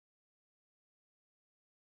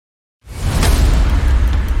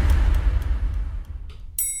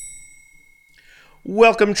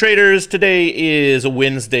Welcome, traders. Today is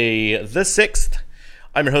Wednesday the 6th.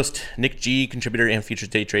 I'm your host, Nick G, contributor and futures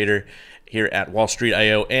day trader here at Wall Street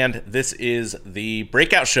IO, and this is the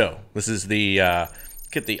breakout show. This is the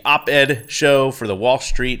op-ed show for the Wall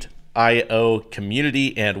Street IO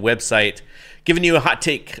community and website, giving you a hot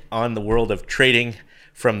take on the world of trading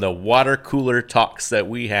from the water cooler talks that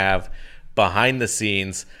we have behind the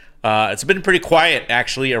scenes. It's been pretty quiet,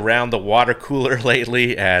 actually, around the water cooler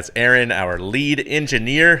lately, as Aaron, our lead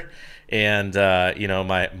engineer, and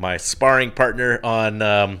my sparring partner on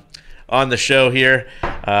the show here,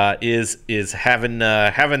 is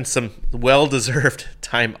having some well-deserved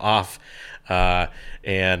time off,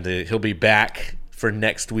 and he'll be back for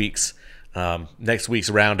next week's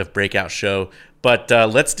round of breakout show. But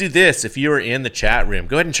let's do this. If you are in the chat room,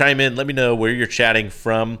 go ahead and chime in. Let me know where you're chatting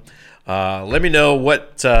from. Let me know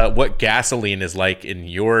what gasoline is like in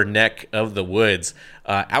your neck of the woods.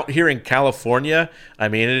 Out here in California, I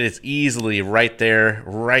mean, it is easily right there,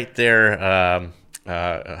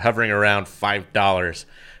 hovering around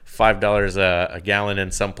 $5 a gallon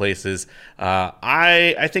in some places.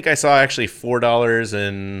 I think I saw actually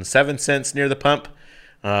 $4.07 near the pump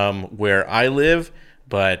where I live.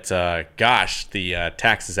 But gosh, the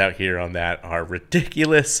taxes out here on that are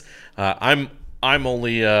ridiculous. I'm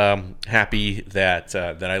only happy that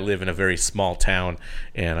I live in a very small town,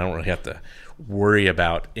 and I don't really have to worry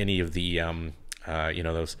about any of the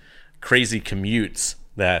those crazy commutes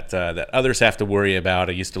that others have to worry about.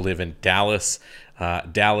 I used to live in Dallas,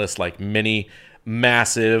 like many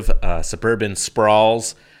massive suburban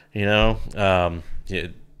sprawls. A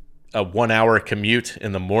 1 hour commute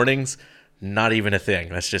in the mornings. Not even a thing.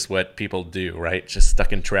 That's just what people do, right? Just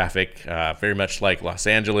stuck in traffic, very much like Los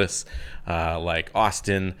Angeles, like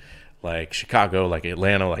Austin, like Chicago, like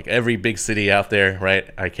Atlanta, like every big city out there, right?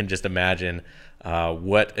 I can just imagine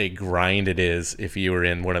what a grind it is if you were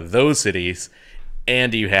in one of those cities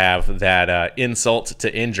and you have that insult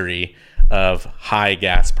to injury of high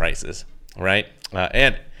gas prices, right?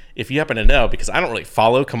 And if you happen to know, because I don't really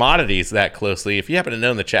follow commodities that closely, if you happen to know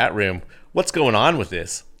in the chat room what's going on with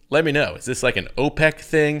this, let me know. Is this like an OPEC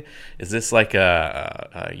thing? Is this like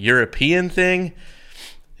a European thing?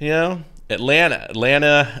 Atlanta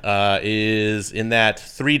is in that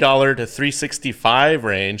 $3 to $3.65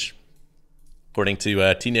 range, according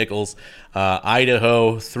to T Nichols.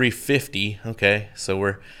 Idaho, $3.50. Okay, so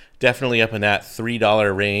we're definitely up in that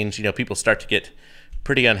 $3 range. People start to get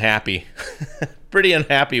pretty unhappy,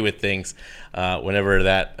 with things whenever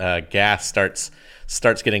that gas starts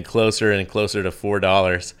getting closer and closer to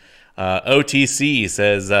 $4. OTC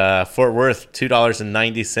says Fort Worth,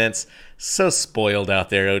 $2.90. So spoiled out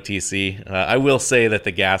there, OTC. I will say that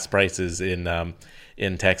the gas prices in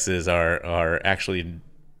Texas are actually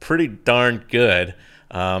pretty darn good.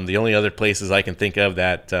 The only other places I can think of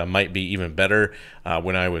that might be even better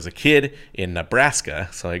when I was a kid in Nebraska.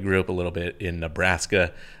 So I grew up a little bit in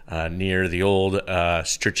Nebraska near the old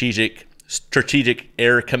Strategic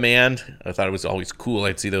Air Command. I thought it was always cool.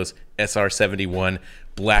 I'd see those SR-71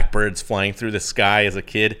 Blackbirds flying through the sky as a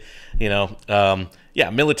kid.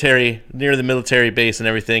 Military, near the military base and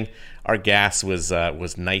everything. Our gas was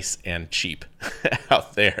nice and cheap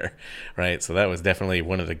out there, right? So that was definitely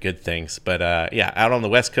one of the good things. But out on the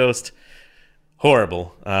West Coast,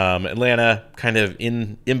 horrible. Atlanta, kind of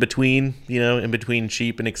in between, in between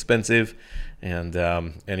cheap and expensive. And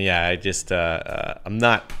I just I'm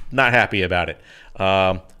not happy about it.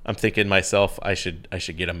 I'm thinking myself I should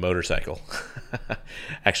get a motorcycle.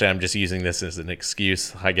 Actually, I'm just using this as an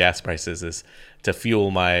excuse. High gas prices is to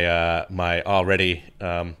fuel my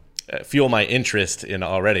fuel my interest in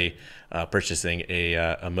already purchasing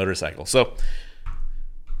a motorcycle. So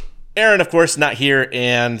Aaron, of course, not here,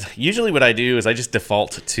 and usually what I do is I just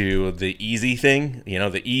default to the easy thing.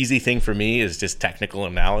 The easy thing for me is just technical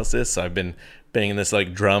analysis. So I've been banging this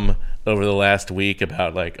drum over the last week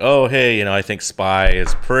about I think SPY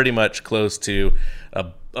is pretty much close to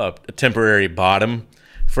a temporary bottom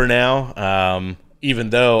for now.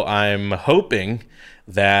 Even though I'm hoping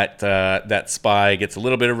that SPY gets a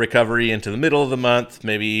little bit of recovery into the middle of the month,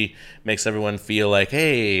 maybe makes everyone feel like,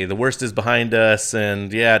 hey, the worst is behind us,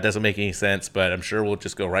 and it doesn't make any sense, but I'm sure we'll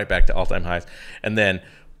just go right back to all-time highs, and then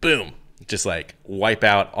boom, just wipe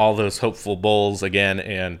out all those hopeful bulls again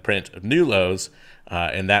and print new lows.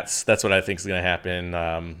 And that's what I think is going to happen.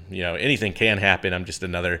 Anything can happen. I'm just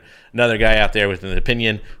another guy out there with an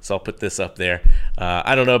opinion, so I'll put this up there.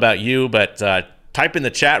 I don't know about you, but type in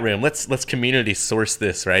the chat room. Let's community source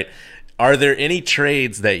this, right? Are there any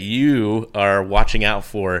trades that you are watching out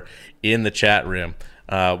for in the chat room?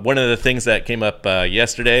 One of the things that came up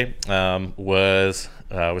yesterday was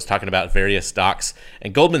talking about various stocks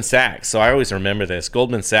and Goldman Sachs. So I always remember this.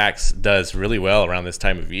 Goldman Sachs does really well around this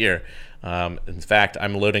time of year. In fact,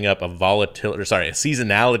 I'm loading up a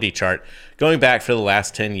seasonality chart going back for the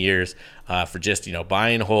last 10 years for just, buy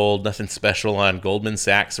and hold, nothing special on Goldman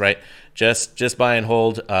Sachs, right? Just buy and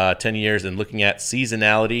hold 10 years and looking at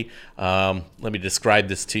seasonality. Let me describe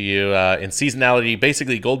this to you. In seasonality,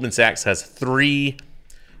 basically Goldman Sachs has three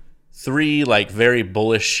like very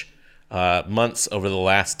bullish months over the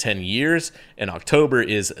last 10 years, and October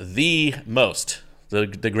is the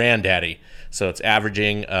granddaddy. So it's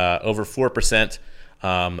averaging over 4%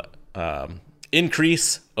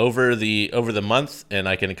 increase over the month, and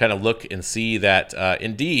I can kind of look and see that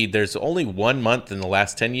indeed there's only 1 month in the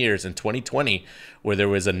last 10 years in 2020 where there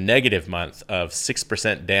was a negative month of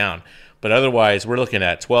 6% down. But otherwise, we're looking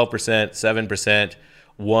at 12%, 7%,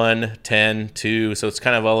 1, 10, 2. So it's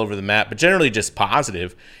kind of all over the map, but generally just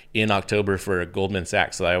positive in October for Goldman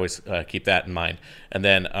Sachs. So I always keep that in mind. And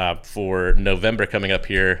then for November coming up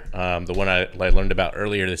here, the one I learned about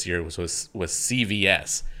earlier this year was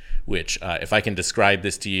CVS, which if I can describe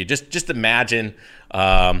this to you, just imagine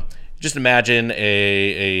a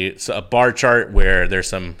bar chart where there's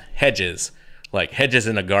some hedges, like hedges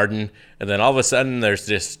in a garden, and then all of a sudden there's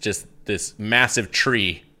just this massive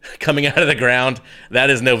tree coming out of the ground. That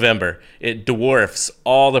is November. It dwarfs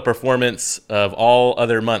all the performance of all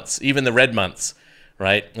other months, even the red months,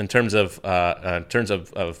 right? In terms of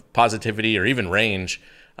positivity or even range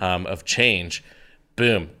of change.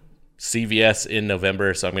 Boom, CVS in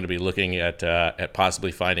November. So I'm going to be looking at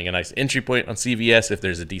possibly finding a nice entry point on CVS if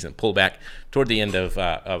there's a decent pullback toward the end of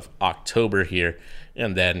October here,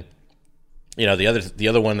 and then. The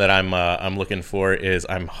other one that I'm looking for is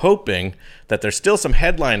I'm hoping that there's still some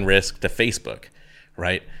headline risk to Facebook,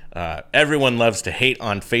 right? Everyone loves to hate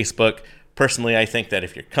on Facebook. Personally, I think that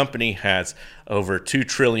if your company has over 2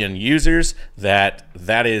 trillion users, that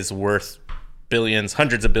is worth billions,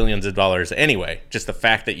 hundreds of billions of dollars anyway, just the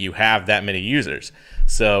fact that you have that many users.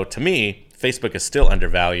 So to me, Facebook is still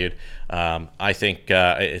undervalued. I think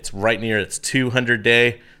it's right near its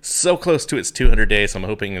 200-day, so close to its 200 days. So I'm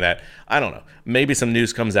hoping that, I don't know, maybe some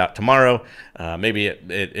news comes out tomorrow. Maybe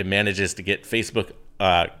it manages to get Facebook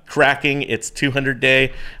cracking its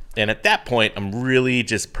 200-day. And at that point, I'm really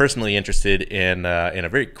just personally interested in a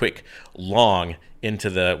very quick long into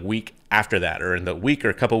the week after that, or in the week or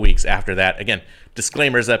a couple weeks after that. Again,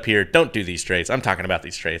 disclaimers up here. Don't do these trades. I'm talking about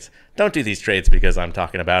these trades. Don't do these trades because I'm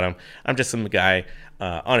talking about them. I'm just some guy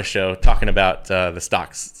on a show talking about the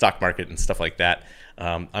stock market and stuff like that.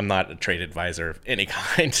 I'm not a trade advisor of any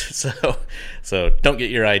kind. So don't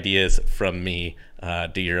get your ideas from me.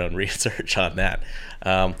 Do your own research on that.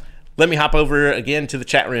 Let me hop over again to the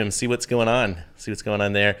chat room, see what's going on.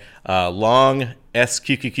 There. Long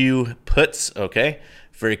SQQQ puts. Okay.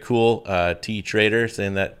 Very cool. T Trader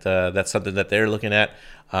saying that that's something that they're looking at.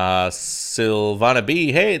 Silvana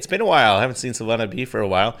B. Hey, it's been a while. I haven't seen Silvana B for a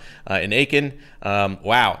while. In Aiken.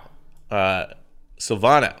 Wow.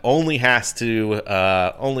 Silvana only has to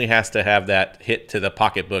have that hit to the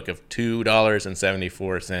pocketbook of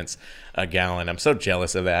 $2.74 a gallon. I'm so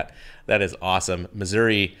jealous of that. That is awesome.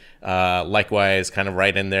 Missouri, likewise, kind of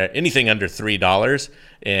right in there. Anything under $3,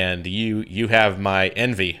 and you have my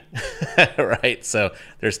envy, right? So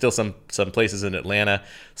there's still some places in Atlanta.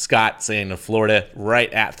 Scott saying in Florida,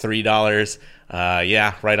 right at $3.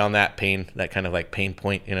 Yeah, right on that kind of like pain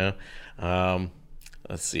point,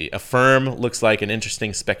 Let's see. Affirm looks like an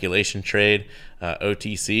interesting speculation trade.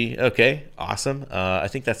 OTC. Okay, awesome. I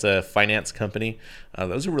think that's a finance company.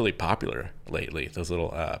 Those are really popular lately. Those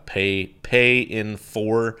little pay in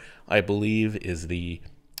 4, I believe, is the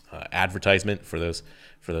advertisement for those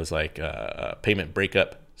like payment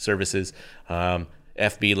breakup services.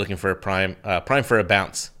 FB looking for a prime for a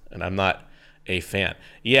bounce, and I'm not a fan.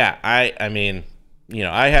 Yeah, I mean.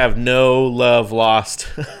 I have no love lost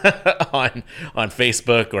on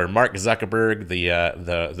Facebook or Mark Zuckerberg,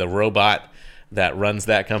 the robot that runs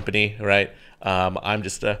that company, right? I'm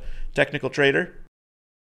just a technical trader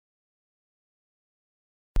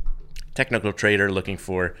looking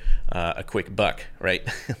for a quick buck, right?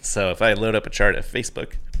 So if I load up a chart of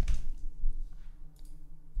Facebook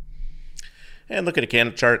and look at a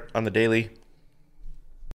candle chart on the daily,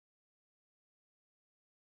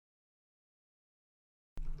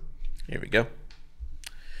 here we go.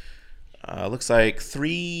 Looks like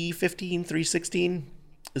 315, 316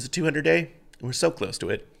 is a 200-day. We're so close to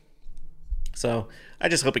it. So I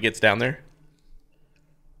just hope it gets down there.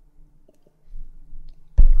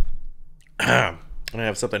 I'm going to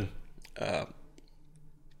have something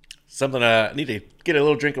Something I need to get a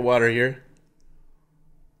little drink of water here.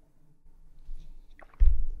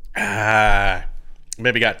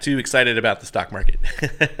 Maybe got too excited about the stock market.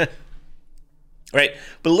 Right,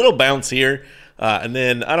 but a little bounce here, and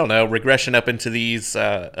then I don't know, regression up into these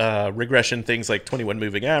regression things like 21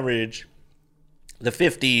 moving average, the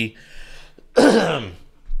 50, a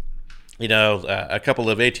couple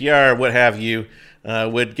of ATR, what have you,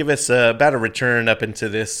 would give us about a return up into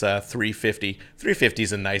this 350. 350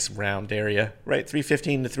 is a nice round area, right?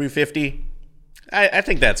 315 to 350. I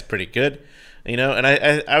think that's pretty good, and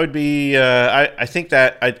I would be I think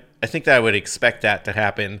that I would expect that to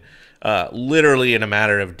happen literally in a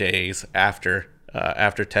matter of days after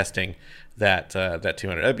testing that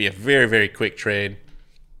 200. That'd be a very, very quick trade,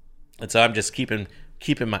 and so I'm just keeping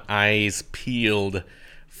my eyes peeled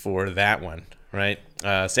for that one, right?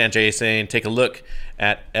 Sanjay saying, take a look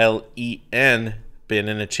at LEN, been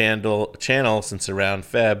in a channel since around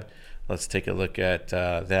Feb. Let's take a look at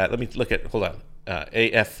that. Let me look at, hold on,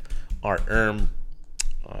 AFR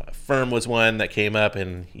firm was one that came up,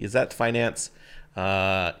 and is that finance?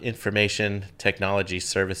 Information technology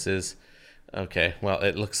services. Okay, well,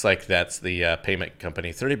 it looks like that's the payment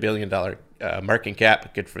company. $30 billion market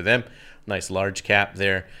cap. Good for them. Nice large cap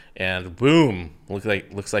there, and boom,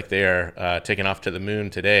 looks like they are taking off to the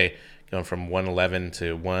moon today, going from 111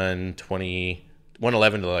 to 120,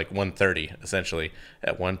 111 to like 130 essentially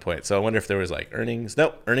at one point. So I wonder if there was like earnings.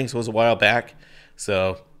 Nope, earnings was a while back.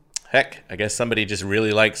 So heck, I guess somebody just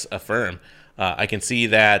really likes a firm. I can see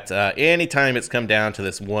that anytime it's come down to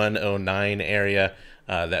this 109 area,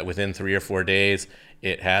 that within 3 or 4 days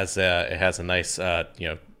it has a nice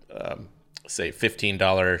say $15,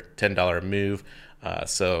 $10 move.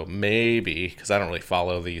 So maybe, because I don't really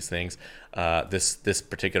follow these things, this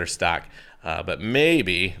particular stock, but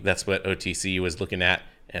maybe that's what OTC was looking at,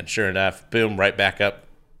 and sure enough, boom, right back up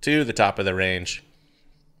to the top of the range.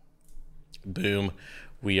 Boom,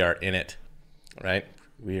 we are in it, right?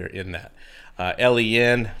 We are in that.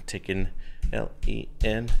 LEN, taking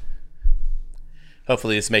LEN.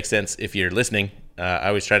 Hopefully this makes sense if you're listening. I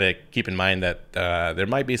always try to keep in mind that there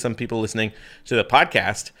might be some people listening to the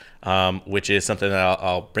podcast, which is something that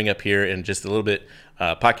I'll bring up here in just a little bit.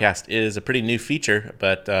 Podcast is a pretty new feature,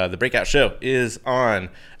 but the Breakout Show is on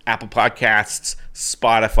Apple Podcasts,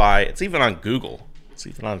 Spotify. It's even on Google. It's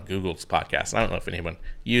even on Google's podcast. I don't know if anyone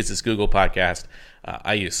uses Google Podcast.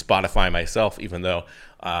 I use Spotify myself, even though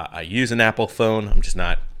I use an Apple phone. I'm just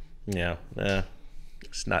not,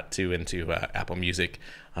 just not too into Apple Music.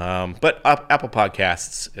 But Apple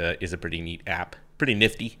Podcasts is a pretty neat app, pretty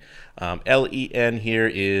nifty. LEN here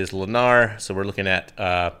is Lennar. So we're looking at,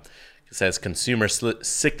 it says consumer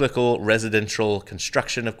cyclical residential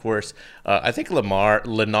construction, of course. I think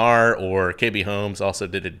Lennar or KB Homes also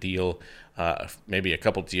did a deal, maybe a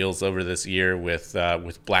couple deals over this year with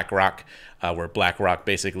BlackRock, where BlackRock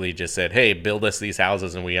basically just said, hey, build us these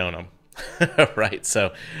houses and we own them. Right,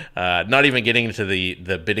 so not even getting into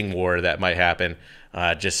the bidding war that might happen,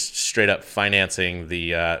 just straight up financing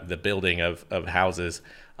the building of houses,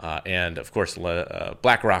 and of course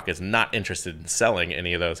BlackRock is not interested in selling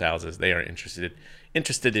any of those houses. They are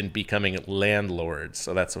interested in becoming landlords,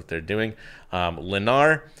 so that's what they're doing.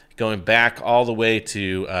 Lennar, going back all the way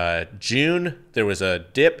to June, there was a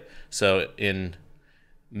dip. So in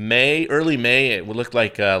early May, it looked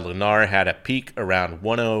like Lennar had a peak around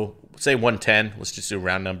 110. Let's just do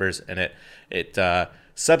round numbers, and it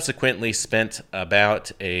subsequently spent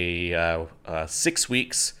about a 6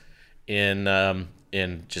 weeks in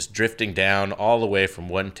just drifting down all the way from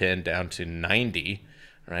 110 down to 90.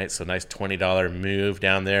 Right, so nice $20 move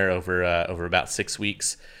down there over about 6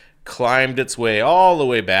 weeks. Climbed its way all the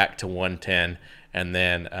way back to 110, and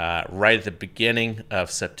then right at the beginning of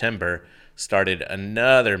September started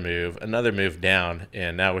another move down,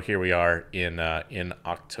 and now here we are in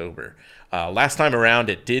October. Last time around,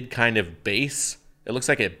 it did kind of base. It looks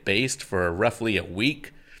like it based for roughly a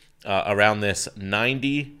week around this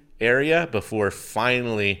 90 area before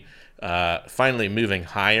finally moving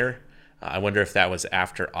higher. I wonder if that was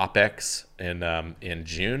after OPEX in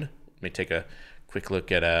June. Let me take a quick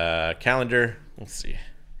look at a calendar. Let's see.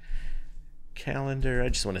 Calendar. I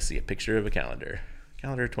just want to see a picture of a calendar.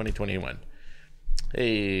 Calendar 2021.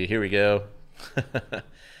 Hey, here we go.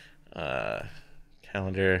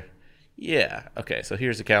 Calendar. Yeah. Okay, so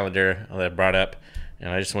here's the calendar that I brought up,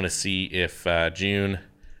 and I just want to see if June.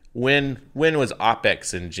 When was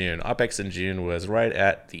OPEX in June? OPEX in June was right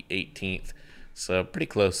at the 18th. So pretty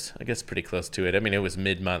close, I guess pretty close to it. I mean, it was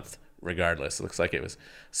mid-month regardless. It looks like it was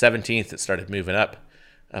 17th. It started moving up.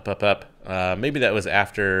 Maybe that was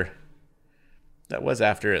after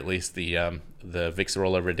at least the the VIX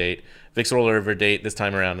rollover date. VIX rollover date this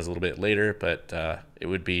time around is a little bit later, but it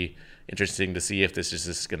would be interesting to see if this is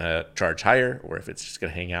just going to charge higher or if it's just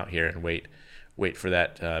going to hang out here and wait for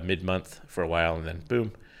that mid-month for a while and then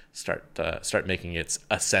boom, start making its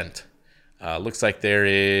ascent. Looks like there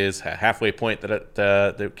is a halfway point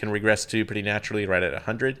that can regress to pretty naturally right at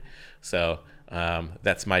 100. So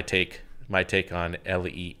that's my take on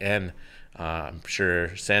LEN. I'm sure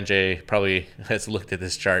Sanjay probably has looked at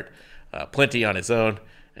this chart plenty on his own,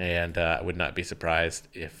 and I would not be surprised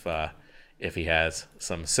if he has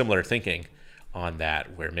some similar thinking on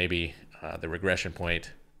that, where maybe the regression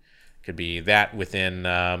point could be that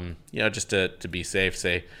within, just to be safe,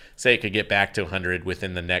 say it could get back to 100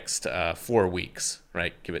 within the next 4 weeks,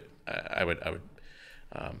 right? Give it, I would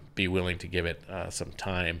be willing to give it some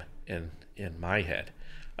time in my head.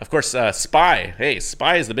 Of course, SPY. Hey,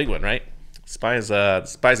 SPY is the big one, right? SPY's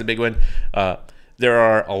a big one. There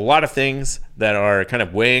are a lot of things that are kind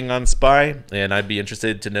of weighing on SPY, and I'd be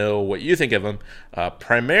interested to know what you think of them.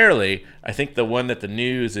 Primarily, I think the one that the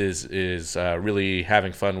news is really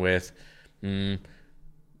having fun with,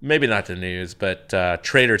 maybe not the news, but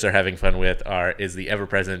traders are having fun with, is the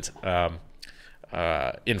ever-present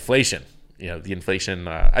inflation. The inflation.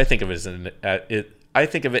 I think of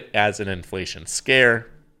it as an inflation scare.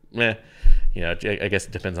 I guess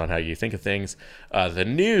it depends on how you think of things. The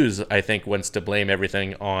news, I think, wants to blame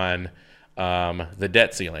everything on the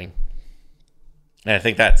debt ceiling. And I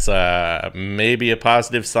think that's maybe a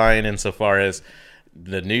positive sign insofar as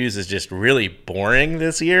the news is just really boring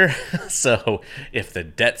this year. So if the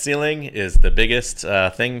debt ceiling is the biggest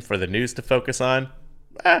thing for the news to focus on,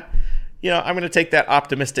 I'm going to take that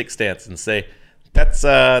optimistic stance and say that's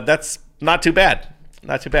not too bad.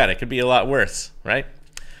 Not too bad. It could be a lot worse, right?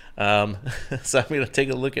 So I'm going to take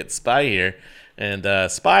a look at SPY here.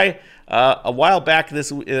 And SPY, a while back,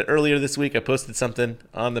 earlier this week, I posted something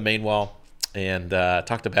on the main wall and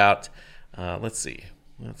talked about, let's see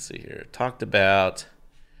here, talked about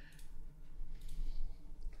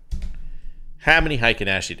how many Heikin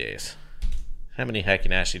Ashi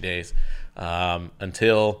days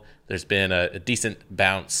until there's been a decent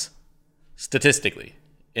bounce statistically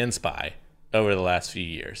in SPY over the last few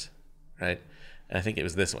years, right? I think it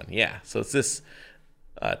was this one. Yeah. So it's this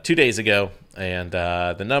 2 days ago. And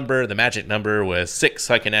the magic number was 6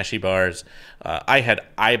 Heikin Ashi bars. I had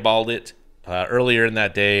eyeballed it earlier in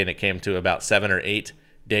that day, and it came to about 7 or 8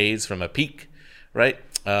 days from a peak, right?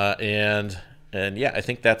 And yeah, I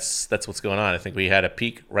think that's what's going on. I think we had a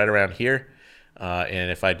peak right around here.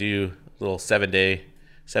 And if I do a little 7 to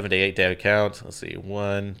 8 day count, let's see,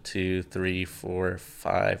 1, 2, 3, 4,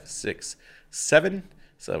 5, 6, 7.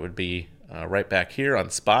 So that would be right back here on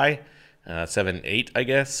SPY, 7, 8, I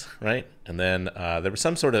guess, right? And then there was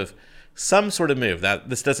some sort of move. That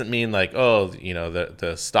this doesn't mean like,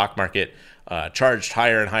 the stock market charged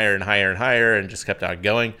higher and higher and higher and higher and just kept on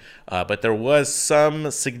going. But there was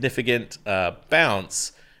some significant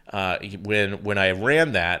bounce when I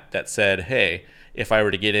ran that said, hey, if I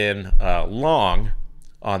were to get in long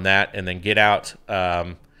on that and then get out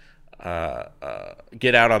on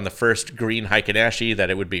the first green Heikin Ashi, that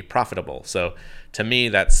it would be profitable. So to me,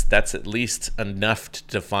 that's at least enough to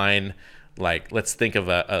define, like, let's think of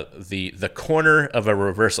the corner of a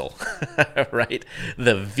reversal, right?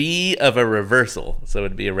 The V of a reversal. So it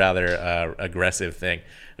would be a rather aggressive thing.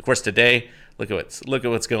 Of course, today, look at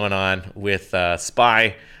what's going on with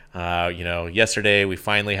SPY. Yesterday we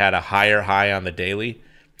finally had a higher high on the daily.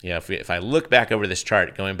 If I look back over this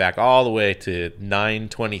chart, going back all the way to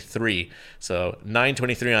 923, so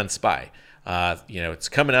 923 on SPY, it's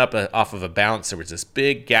coming up off of a bounce. There was this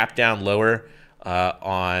big gap down lower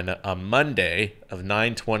on a Monday of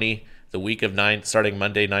 920, the week of starting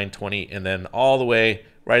Monday 920, and then all the way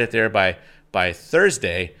right at there by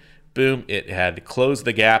Thursday, boom, it had closed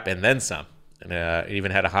the gap and then some, and it even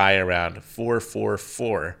had a high around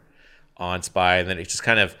 444 on SPY, and then it just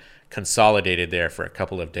kind of consolidated there for a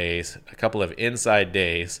couple of days, a couple of inside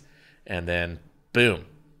days, and then boom,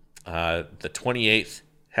 the 28th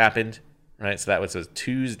happened, right? So that was a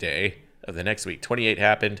Tuesday of the next week. 28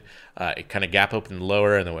 happened. It kind of gap opened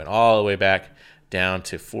lower and then went all the way back down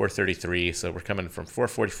to 433. So we're coming from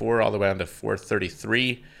 444 all the way down to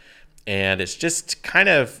 433. And it's just kind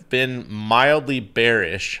of been mildly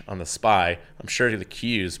bearish on the SPY. I'm sure the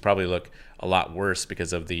Qs probably look a lot worse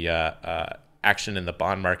because of the action in the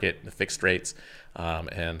bond market, the fixed rates,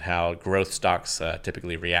 and how growth stocks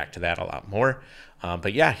typically react to that a lot more.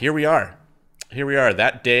 But yeah, here we are.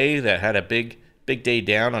 That day that had a big day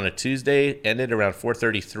down on a Tuesday ended around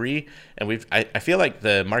 433, and I feel like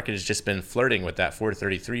the market has just been flirting with that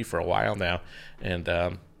 433 for a while now, and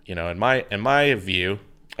in my view,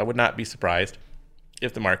 I would not be surprised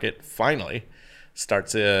if the market finally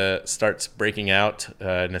starts breaking out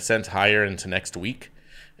an ascent higher into next week,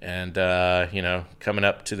 and coming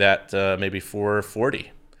up to that maybe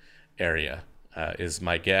 440 area is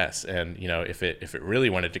my guess. And if it really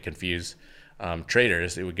wanted to confuse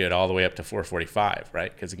traders, it would get all the way up to 445,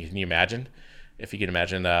 right? Because can you imagine? If you can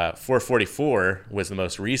imagine, 444 was the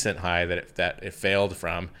most recent high that it failed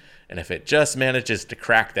from, and if it just manages to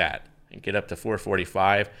crack that and get up to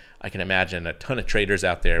 445, I can imagine a ton of traders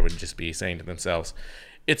out there would just be saying to themselves,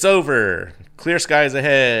 "It's over, clear skies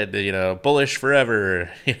ahead, bullish forever,"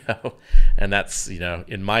 and that's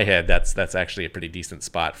in my head that's actually a pretty decent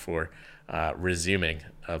spot for resuming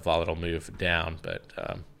a volatile move down. But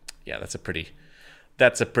that's a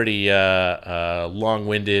pretty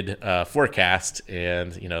long-winded forecast,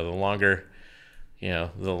 and the longer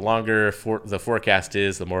the forecast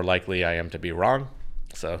is, the more likely I am to be wrong.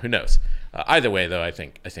 So who knows? Either way, though, I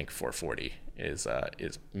think 440 is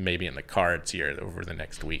maybe in the cards here over the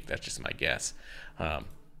next week. That's just my guess. What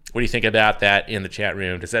do you think about that in the chat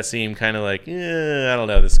room? Does that seem kind of like, I don't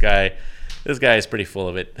know, this guy is pretty full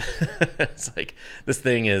of it. It's like this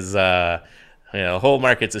thing is, the whole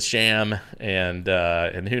market's a sham, and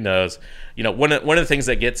who knows? One of the things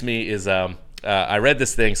that gets me is I read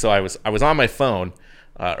this thing. So I was on my phone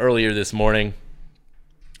earlier this morning,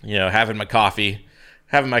 having my coffee,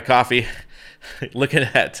 looking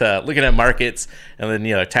at markets, and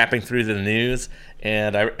then tapping through the news,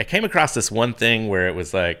 and I came across this one thing where it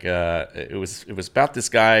was like it was about this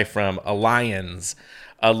guy from Allianz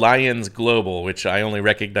Global, which I only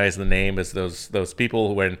recognize the name as those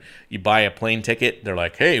people when you buy a plane ticket, they're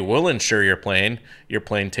like, "Hey, we'll insure your plane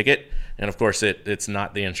ticket," and of course it's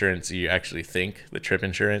not the insurance you actually think, the trip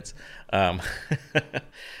insurance. And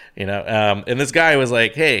this guy was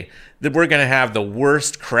like, "Hey, we're going to have the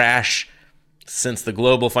worst crash since the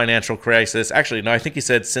global financial crisis." Actually, no, I think he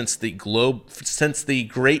said since the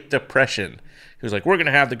Great Depression. He was like, "We're going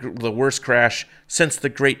to have the worst crash since the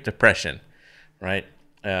Great Depression," right?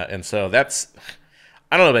 And so I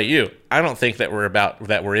don't know about you. I don't think that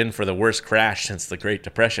we're in for the worst crash since the Great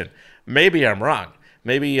Depression. Maybe I'm wrong.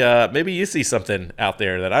 Maybe you see something out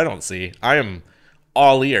there that I don't see. I am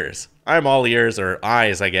all ears. I'm all ears, or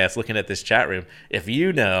eyes, I guess, looking at this chat room. If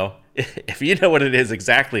you know what it is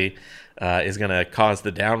exactly is going to cause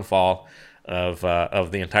the downfall of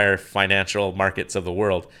the entire financial markets of the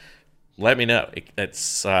world, let me know.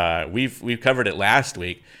 It's we've covered it last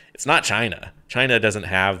week. It's not China. China doesn't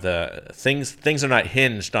have the things. Things are not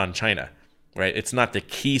hinged on China, right? It's not the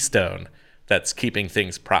keystone that's keeping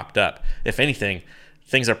things propped up. If anything,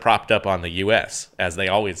 things are propped up on the U.S., as they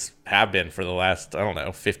always have been for the last,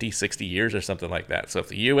 50, 60 years or something like that. So if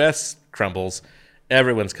the U.S. crumbles,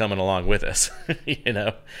 everyone's coming along with us, And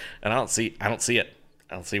I don't see it. I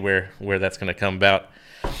don't see where that's going to come about.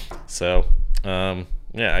 So, I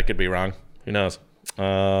could be wrong. Who knows?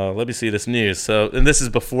 Let me see this news. So, and this is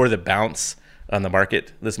before the bounce on the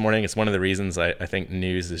market this morning. It's one of the reasons I think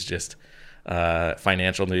news is just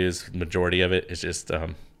financial news. Majority of it is just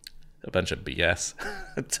a bunch of BS,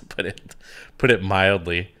 to put it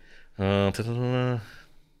mildly. And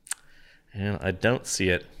I don't see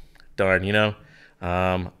it. Darn,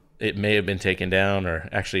 it may have been taken down, or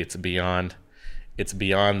actually it's beyond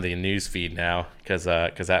the news feed now, because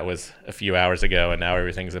that was a few hours ago, and now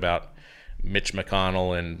everything's about Mitch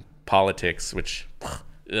McConnell and politics, which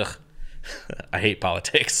I hate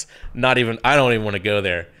politics. I don't even want to go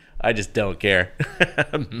there. I just don't care.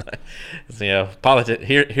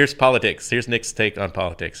 Here's politics. Here's Nick's take on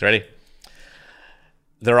politics. Ready?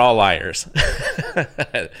 They're all liars.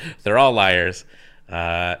 They're all liars.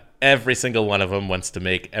 Every single one of them wants to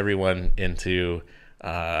make everyone into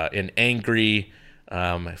an angry,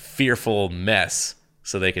 fearful mess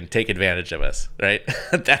so they can take advantage of us, right?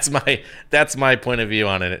 That's my point of view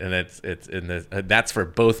on it, and that's for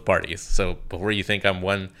both parties. So before you think I'm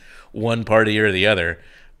one party or the other,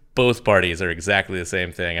 both parties are exactly the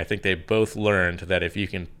same thing. I think they both learned that if you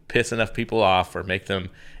can piss enough people off or make them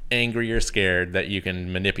angry or scared, that you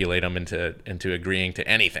can manipulate them into agreeing to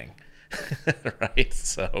anything. Right?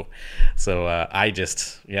 So I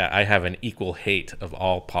have an equal hate of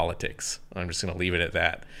all politics. I'm just going to leave it at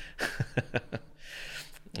that.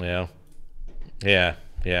 Yeah.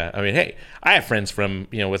 I mean, hey, I have friends from,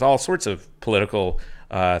 with all sorts of political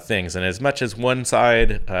things. And as much as one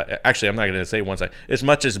side, actually, I'm not going to say one side, as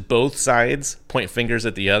much as both sides point fingers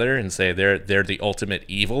at the other and say they're the ultimate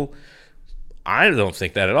evil, I don't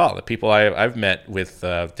think that at all. The people I've met with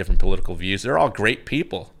different political views, they're all great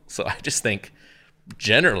people. So I just think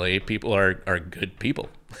generally people are good people.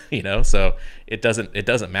 So it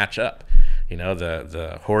doesn't match up.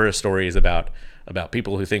 The horror stories about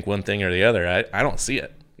people who think one thing or the other. I don't see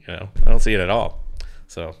it. I don't see it at all.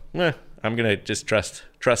 So I'm gonna just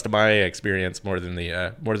trust my experience more than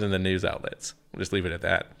the news outlets. We'll just leave it at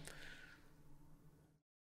that.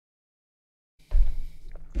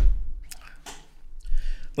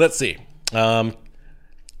 Let's see.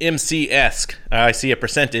 MC-esque. I see a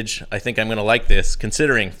percentage. I think I'm going to like this.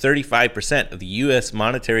 Considering 35% of the U.S.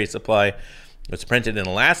 monetary supply was printed in the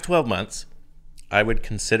last 12 months, I would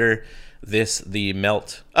consider this the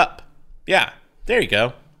melt up. Yeah, there you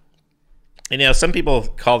go. And some people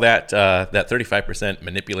call that 35%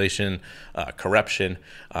 manipulation, corruption.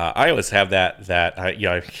 I always have that.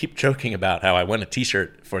 I keep joking about how I want a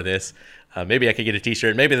T-shirt for this. Maybe I could get a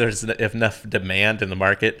T-shirt. Maybe there's enough demand in the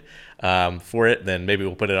market for it. Then maybe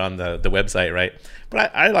we'll put it on the website, right?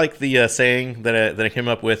 But I like the saying that I came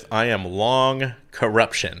up with. I am long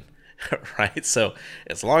corruption, right? So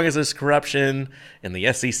as long as there's corruption in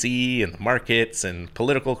the SEC and the markets and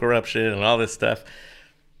political corruption and all this stuff,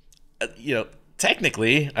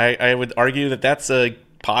 technically, I would argue that that's a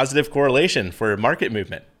positive correlation for market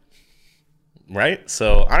movement, right?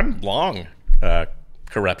 So I'm long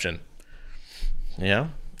corruption.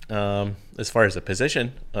 As far as a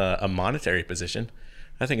position, a monetary position,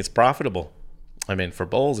 I think it's profitable. I mean, for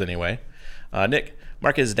bulls anyway. Nick,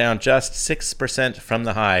 market is down just 6% from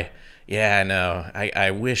the high. Yeah, no,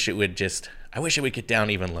 I wish it would get down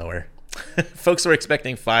even lower. Folks were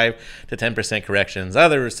expecting 5 to 10% corrections.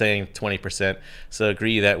 Others were saying 20%. So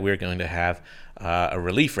agree that we're going to have a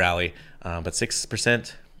relief rally. But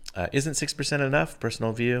 6%, isn't 6% enough?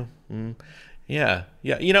 Personal view? Yeah.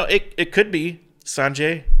 It could be.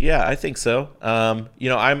 Sanjay, yeah, I think so.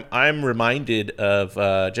 I'm reminded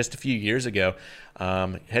of just a few years ago,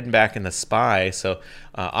 heading back in the SPY. So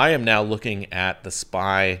I am now looking at the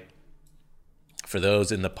SPY. For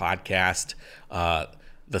those in the podcast,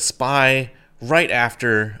 the SPY right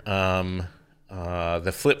after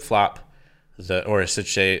the flip flop, or I should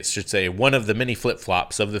say one of the many flip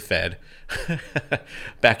flops of the Fed.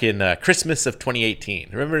 Back in Christmas of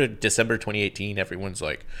 2018. Remember December 2018? Everyone's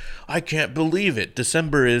like, I can't believe it.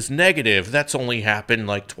 December is negative. That's only happened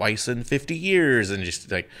like twice in 50 years. And just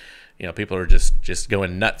like, people are just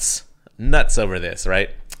going nuts over this,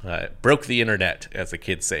 right? Broke the internet, as the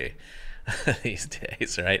kids say these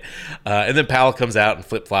days, right? And then Powell comes out and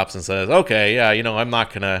flip flops and says, okay, yeah, I'm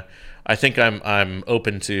not gonna. I think I'm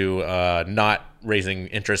open to not raising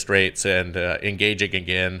interest rates and engaging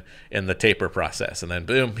again in the taper process. And then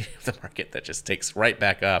boom, the market that just takes right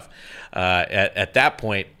back off. At that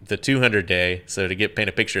point, the 200-day, so to paint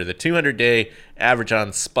a picture, the 200-day average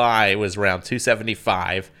on SPY was around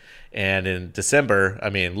 275. And in December, I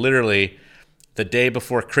mean, literally the day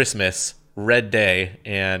before Christmas, red day,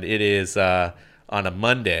 and it is on a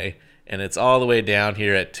Monday, and it's all the way down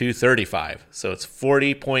here at 235. So it's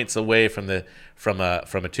 40 points away from a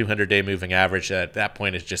 200-day moving average. At that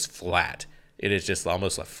point, it's just flat. It is just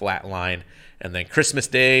almost a flat line. And then Christmas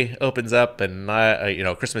Day opens up, and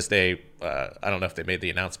Christmas Day, I don't know if they made the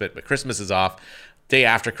announcement, but Christmas is off. Day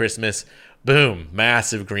after Christmas, boom,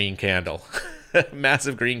 massive green candle.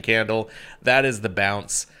 Massive green candle. That is the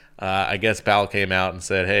bounce. I guess Powell came out and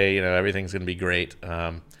said, hey, everything's going to be great.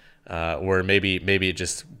 Or maybe it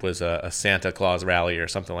just was a Santa Claus rally or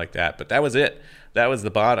something like that. But that was it. That was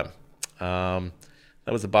the bottom.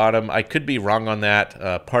 I could be wrong on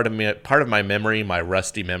that. Part of my memory, my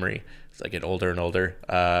rusty memory, as I get older and older,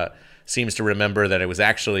 seems to remember that it was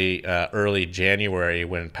actually early January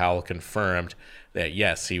when Powell confirmed that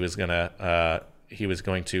yes, he was going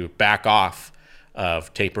to back off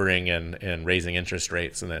of tapering and raising interest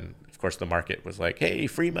rates. And then of course the market was like, hey,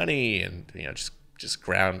 free money, and just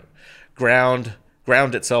ground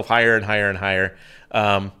itself higher and higher and higher.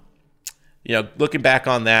 Looking back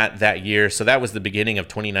on that year, so that was the beginning of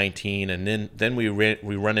 2019, and then we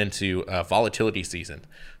run into volatility season.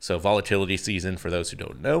 So volatility season, for those who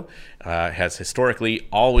don't know, has historically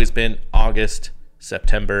always been August,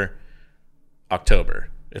 September, October.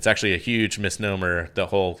 It's actually a huge misnomer, the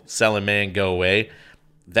whole sell in May and go away.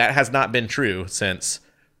 That has not been true since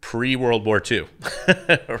pre-World War II,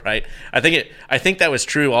 right? I think that was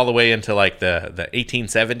true all the way into like the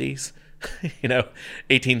 1870s,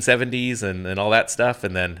 1870s and all that stuff.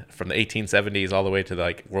 And then from the 1870s all the way to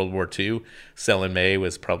like World War II, sell in May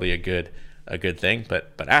was probably a good thing.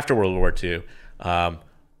 But after World War II,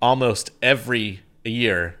 almost every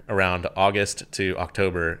year around August to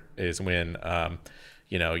October is when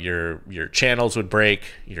your channels would break,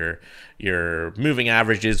 your moving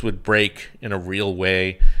averages would break in a real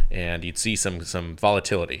way, and you'd see some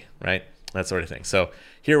volatility, right? that sort of thing. So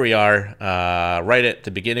here we are, right at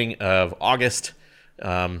the beginning of August,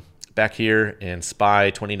 back here in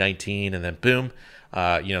SPY 2019, and then boom,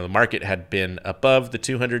 the market had been above the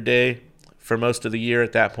 200-day for most of the year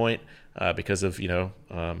at that point, because of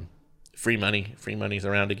free money's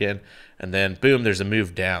around again, and then boom, there's a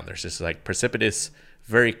move down. There's this like precipitous,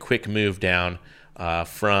 very quick move down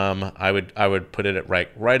from I would put it at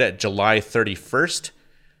right at July 31st,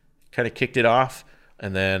 kind of kicked it off,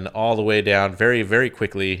 and then all the way down very, very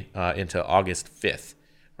quickly into August 5th,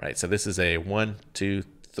 right? So this is a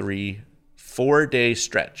 4-day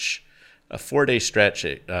stretch. A 4-day stretch.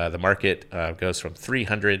 The market goes from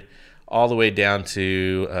 300 all the way down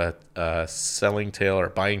to a selling tail or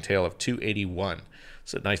buying tail of 281.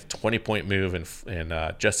 So a nice 20-point move in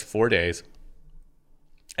just 4 days.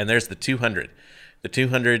 And there's the 200. The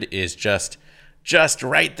 200 is just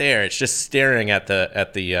right there. It's just staring at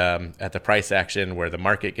the price action where the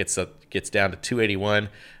market gets down to 281,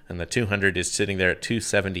 and the 200 is sitting there at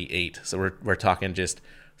 278. So we're talking just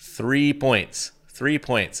 3 points. 3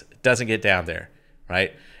 points. It doesn't get down there,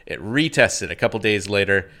 right? It retested a couple days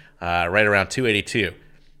later, right around 282.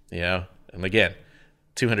 And again,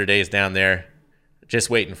 200 days down there, just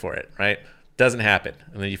waiting for it, right? Doesn't happen.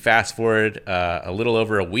 And then you fast forward a little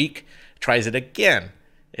over a week, tries it again.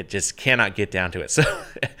 It just cannot get down to it. So,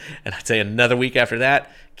 and I'd say another week after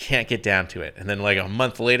that, can't get down to it. And then like a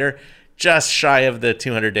month later, just shy of the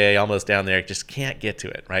 200-day, almost down there, just can't get to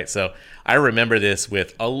it, right? So I remember this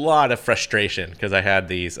with a lot of frustration because I had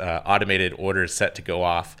these automated orders set to go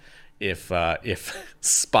off if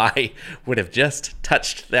SPY would have just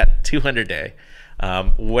touched that 200-day.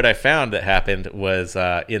 What I found that happened was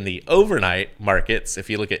in the overnight markets, if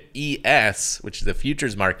you look at ES, which is the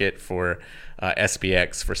futures market for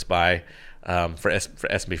SPX for SPY, for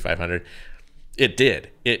S&P 500, it did.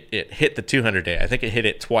 It hit the 200-day. I think it hit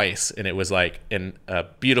it twice, and it was like a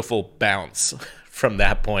beautiful bounce from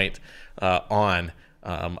that point on.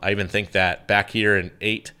 I even think that back here in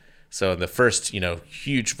 8, so the first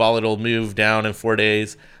huge volatile move down in 4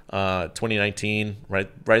 days, 2019, right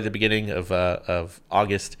at the beginning of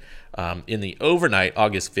August, in the overnight,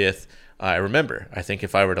 August 5th, I remember, I think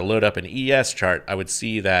if I were to load up an ES chart, I would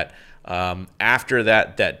see that after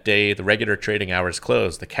that day, the regular trading hours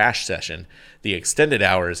closed, the cash session, the extended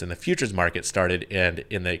hours in the futures market started, and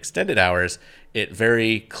in the extended hours, it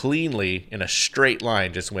very cleanly, in a straight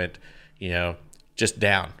line, just went, just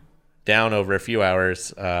down over a few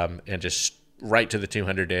hours, and just right to the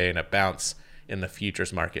 200-day and a bounce in the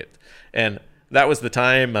futures market. And that was the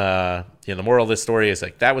time, the moral of this story is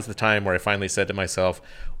like, that was the time where I finally said to myself,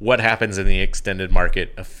 what happens in the extended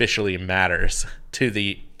market officially matters to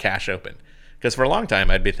the cash open. Because for a long time,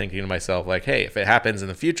 I'd be thinking to myself like, hey, if it happens in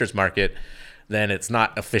the futures market, then it's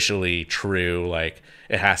not officially true. Like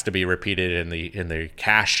it has to be repeated in the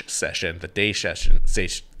cash session, the day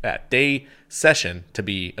session to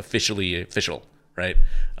be officially official, right?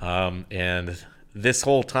 And this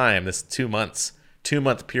whole time, this 2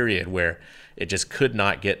 month period where it just could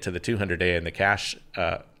not get to the 200-day in the cash,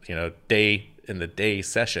 day in the day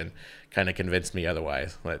session, kind of convinced me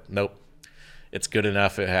otherwise. Like, nope, it's good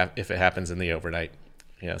enough if it happens in the overnight.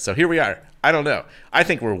 So here we are. I don't know. I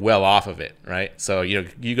think we're well off of it, right? So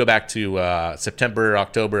you go back to September,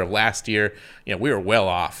 October of last year. We were well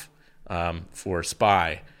off for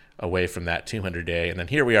SPY away from that 200-day, and then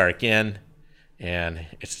here we are again, and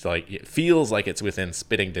it's like it feels like it's within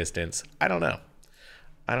spitting distance. I don't know.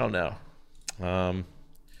 I'm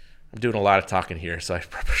doing a lot of talking here, so I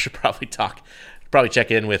should probably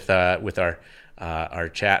check in with our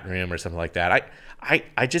chat room or something like that.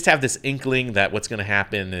 I just have this inkling that what's going to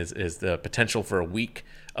happen is the potential for a weak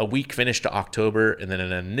finish to October, and then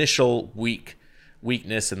an initial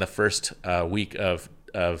weakness in the first week of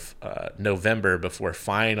November before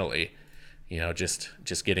finally, just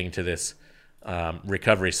getting to this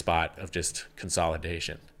recovery spot of just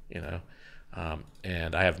consolidation.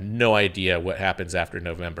 And I have no idea what happens after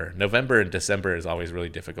November. November and December is always really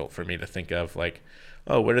difficult for me to think of, like,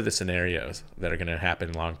 oh, what are the scenarios that are going to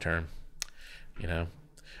happen long term?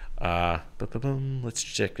 Let's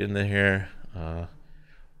check in there.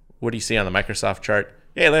 What do you see on the Microsoft chart?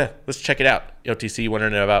 Yeah, let's check it out. OTC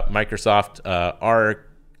wondering about Microsoft,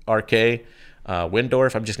 RK,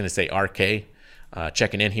 Windorf. I'm just going to say RK.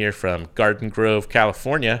 Checking in here from Garden Grove,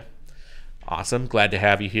 California. Awesome. Glad to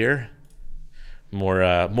have you here.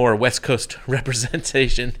 More West Coast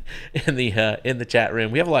representation in the chat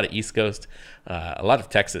room. We have a lot of East Coast, a lot of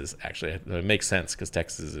Texas actually. It makes sense because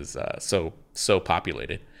Texas is so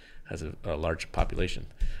populated, has a large population.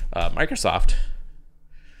 Microsoft,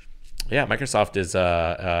 Yeah, Microsoft is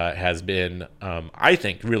has been, I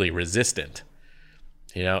think, really resistant.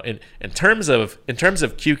 In terms of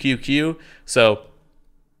QQQ. So,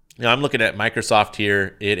 I'm looking at Microsoft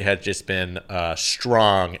here. It has just been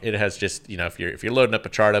strong. It has just, if you're loading up a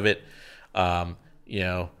chart of it,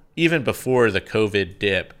 even before the COVID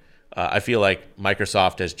dip, I feel like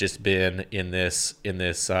Microsoft has just been in this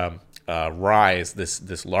rise,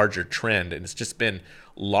 this larger trend, and it's just been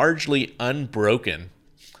largely unbroken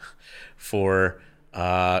for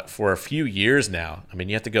a few years now. I mean,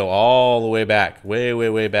 you have to go all the way back,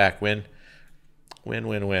 way back. When? I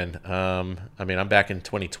mean, I'm back in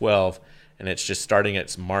 2012, and it's just starting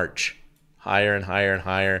its march higher and higher and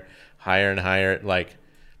higher, higher and higher. Like,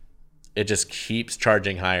 it just keeps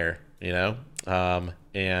charging higher,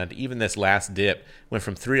 And even this last dip went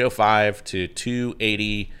from 305 to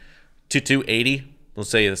 280 to 280. Let's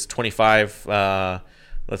say it's 25.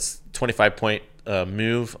 Let's 25 point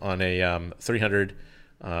move on a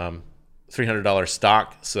 $300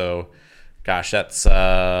 stock. So, gosh, that's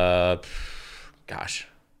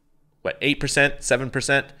what, 8%,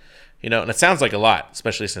 7%, and it sounds like a lot,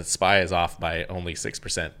 especially since SPY is off by only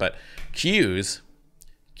 6%. But Q's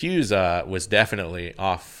was definitely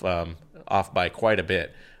off by quite a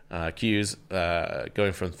bit. Q's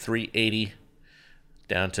going from 380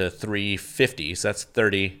 down to 350, so that's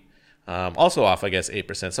 30. Also off, I guess,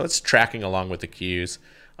 8%. So it's tracking along with the Qs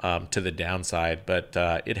to the downside, but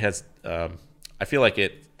it has. I feel like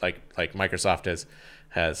it, like Microsoft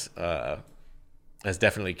has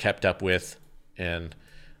definitely kept up with and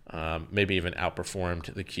maybe even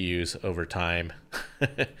outperformed the Qs over time.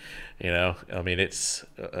 I mean, it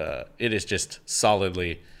is just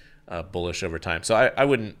solidly bullish over time. So I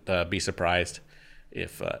wouldn't be surprised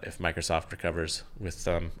if Microsoft recovers with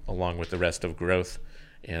along with the rest of growth,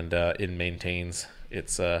 and it maintains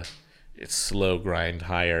its slow grind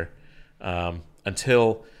higher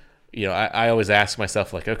until. I always ask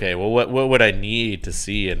myself, like, okay, well, what would I need to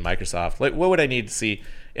see in Microsoft? Like, what would I need to see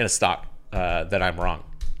in a stock that I'm wrong?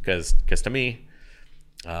 Because to me,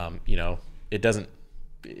 it doesn't.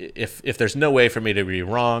 If there's no way for me to be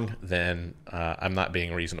wrong, then I'm not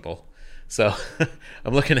being reasonable. So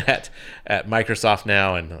I'm looking at Microsoft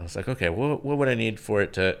now, and I was like, okay, what would I need for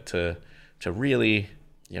it to really,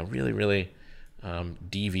 really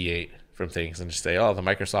deviate from things and just say, oh, the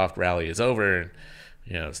Microsoft rally is over, and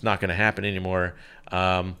it's not going to happen anymore.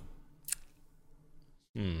 Let's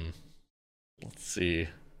see.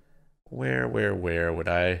 Where would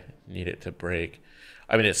I need it to break?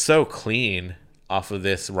 I mean, it's so clean off of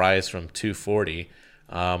this rise from 240.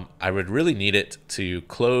 I would really need it to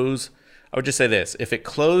close. I would just say this: if it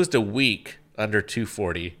closed a week under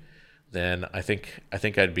 240, then I think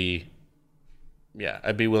I'd be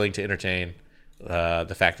willing to entertain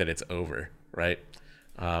the fact that it's over, right?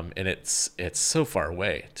 And it's so far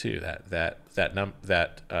away too, that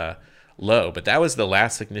low, but that was the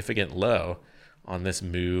last significant low on this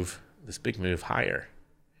big move higher,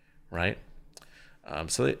 right?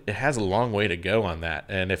 So it has a long way to go on that,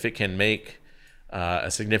 and if it can make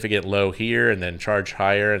a significant low here and then charge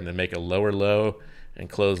higher and then make a lower low and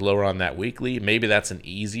close lower on that weekly, maybe that's an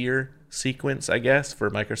easier sequence, I guess,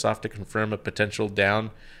 for Microsoft to confirm a potential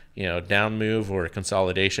down move or a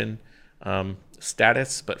consolidation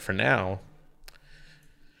status. But for now,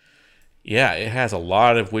 it has a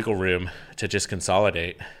lot of wiggle room to just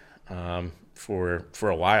consolidate for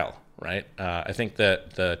a while, right? I think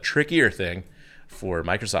that the trickier thing for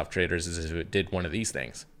Microsoft traders is if it did one of these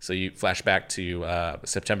things. So you flash back to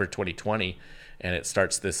September 2020, and it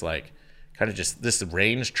starts this kind of just this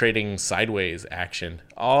range trading sideways action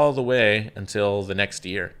all the way until the next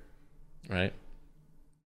year, right?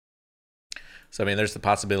 So I mean, there's the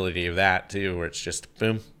possibility of that too, where it's just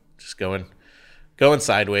boom, just going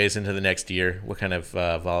sideways into the next year. What kind of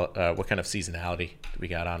seasonality do we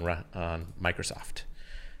got on Microsoft?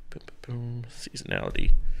 Boom, boom, boom.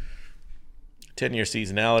 Seasonality, 10-year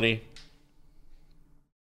seasonality.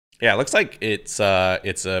 Yeah, it looks like it's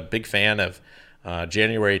a big fan of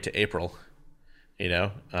January to April,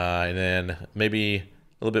 and then maybe a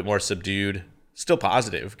little bit more subdued. Still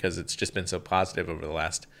positive because it's just been so positive over the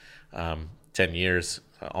last 10 years,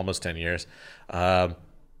 almost 10 years.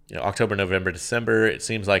 October, November, December, it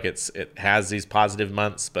seems like it has these positive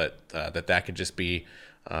months, but that could just be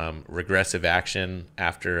regressive action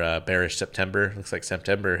after bearish September. Looks like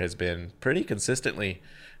September has been pretty consistently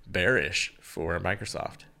bearish for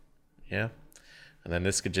Microsoft. Yeah. And then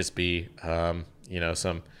this could just be, some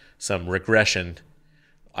regression.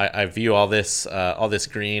 I view all this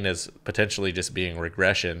green as potentially just being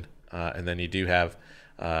regression. And then you do have,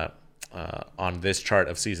 on this chart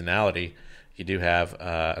of seasonality, you do have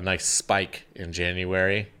a nice spike in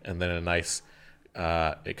January, and then a nice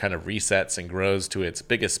it kind of resets and grows to its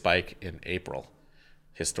biggest spike in April,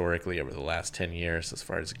 historically over the last 10 years as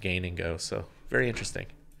far as gaining goes. So very interesting.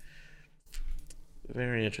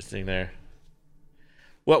 Very interesting there.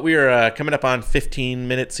 What we are coming up on 15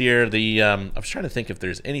 minutes here. I was trying to think if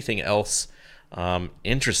there's anything else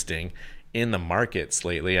interesting in the markets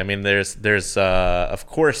lately. I mean, there's of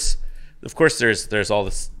course there's all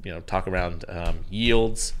this talk around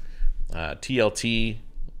yields, TLT.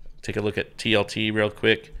 Take a look at TLT real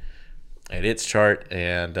quick at its chart,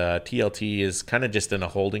 and TLT is kind of just in a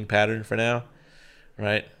holding pattern for now,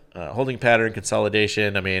 right? Holding pattern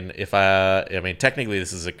consolidation. I mean, technically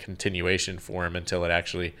this is a continuation for him until it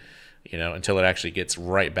actually gets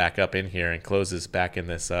right back up in here and closes back in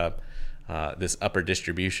this this upper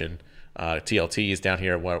distribution. TLT is down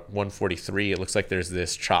here at 143. It looks like there's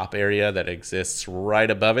this chop area that exists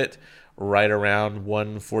right above it, right around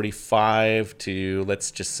 145 to,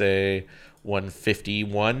 let's just say,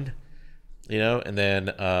 151. And then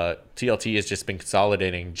TLT has just been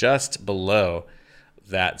consolidating just below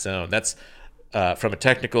that zone. That's from a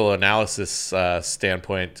technical analysis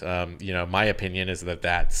standpoint. My opinion is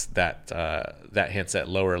that hints at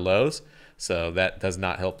lower lows. So that does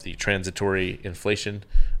not help the transitory inflation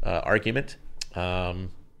argument.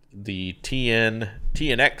 The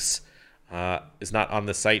TNX is not on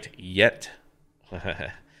the site yet.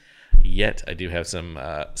 Yet I do have some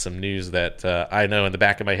news that I know in the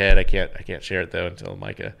back of my head. I can't share it though until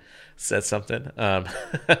Micah says something.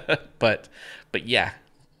 But yeah,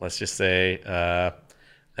 let's just say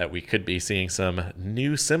that we could be seeing some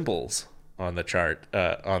new symbols on the chart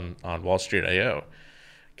on Wall Street IO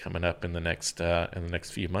coming up in the next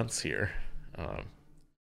few months here,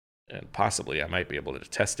 and possibly I might be able to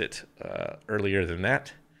test it earlier than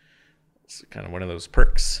that. It's kind of one of those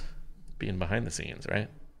perks being behind the scenes, right?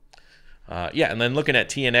 And then looking at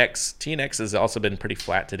TNX has also been pretty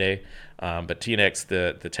flat today, but TNX,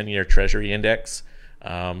 the 10-year Treasury index,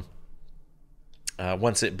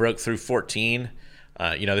 once it broke through 14,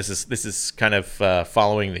 this is kind of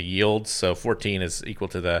following the yields. So 14 is equal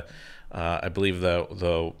to the I believe the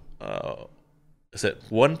is it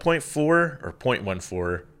 1.4 or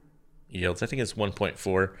 0.14 yields? I think it's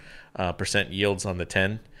 1.4% yields on the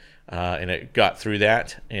 10, and it got through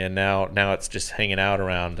that, and now it's just hanging out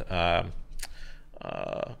around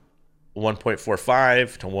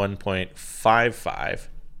 1.45 to 1.55,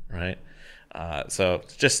 right? So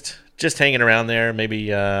just hanging around there.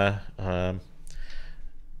 Maybe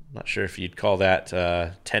not sure if you'd call that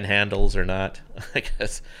 10 handles or not. I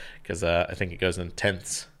guess because I think it goes in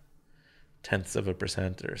tenths of a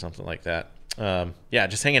percent or something like that.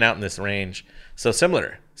 Just hanging out in this range. So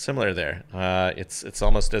similar there. It's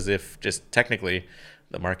almost as if just technically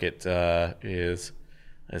the market is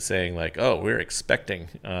saying like, oh, we're expecting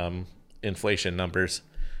inflation numbers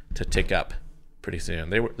to tick up pretty soon.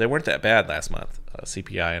 They weren't that bad last month,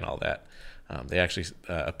 CPI and all that. They actually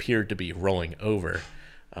appeared to be rolling over.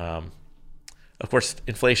 Of course,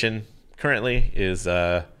 inflation currently is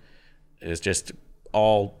just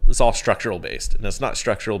all structural based, and it's not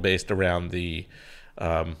structural based around the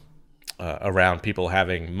around people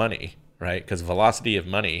having money, right? Because velocity of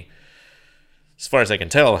money, as far as I can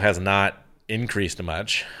tell, has not increased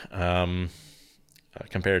much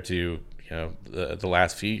compared to the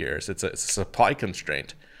last few years. It's a supply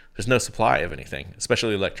constraint. There's no supply of anything,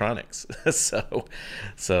 especially electronics. so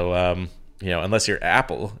unless you're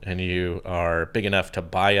Apple and you are big enough to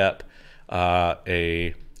buy up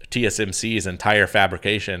a TSMC's entire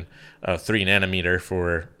fabrication of 3 nanometer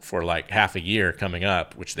for like half a year coming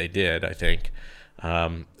up, which they did, I think,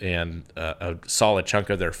 and a solid chunk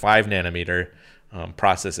of their 5 nanometer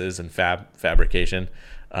processes and fabrication.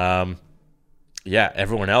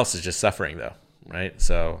 Everyone else is just suffering though, right?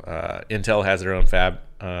 So Intel has their own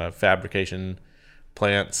fabrication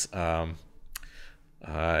plants. The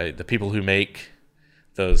people who make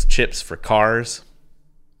those chips for cars,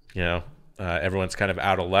 everyone's kind of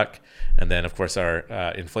out of luck. And then, of course, our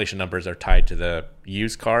inflation numbers are tied to the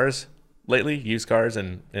used cars lately, and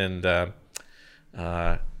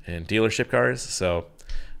dealership cars. So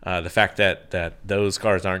the fact that those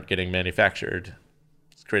cars aren't getting manufactured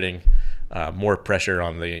is creating more pressure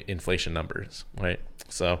on the inflation numbers, right?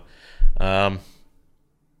 So who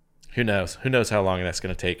knows? Who knows how long that's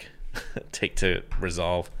going to take to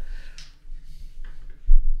resolve.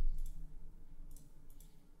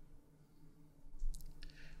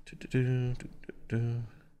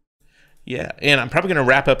 Yeah, and I'm probably going to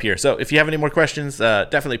wrap up here. So if you have any more questions,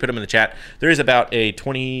 definitely put them in the chat. There is about a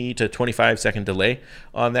 20 to 25-second delay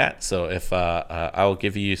on that, so if I'll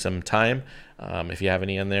give you some time, if you have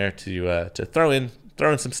any in there to throw in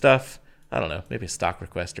some stuff. I don't know, maybe a stock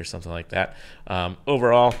request or something like that.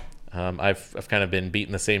 Overall, I've kind of been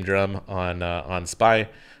beating the same drum on SPY.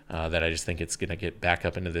 That I just think it's going to get back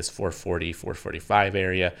up into this 440, 445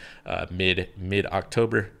 area mid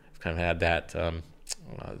October. I've kind of had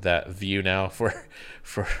that view now for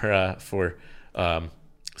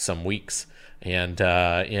some weeks, and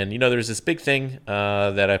there's this big thing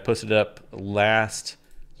that I posted up last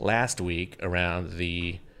week around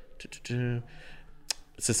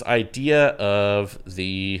it's this idea of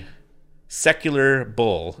the secular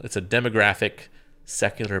bull. It's a demographic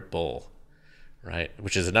secular bull, right?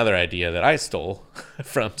 Which is another idea that I stole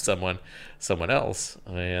from someone else,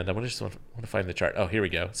 and I just want to find the chart. Oh, here we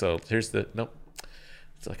go. So here's nope.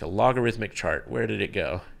 It's like a logarithmic chart. Where did it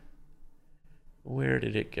go?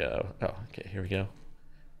 Oh, okay, here we go.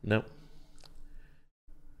 Nope.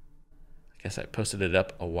 I guess I posted it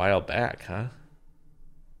up a while back, huh?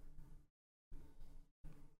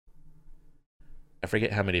 I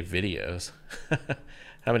forget how many videos.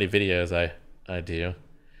 I do.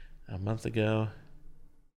 A month ago.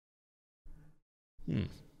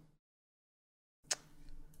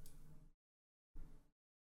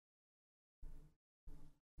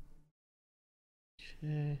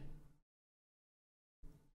 Okay.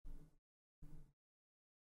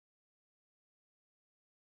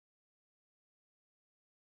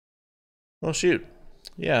 Well, shoot.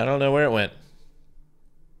 Yeah, I don't know where it went.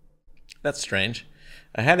 That's strange.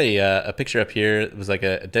 I had a picture up here. It was like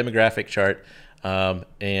a demographic chart, and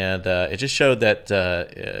it just showed that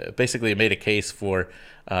basically it made a case for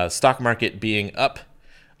stock market being up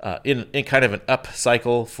in kind of an up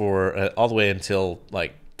cycle for all the way until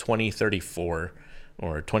like 2034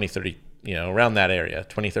 or 2030, around that area,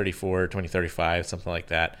 2034, 2035, something like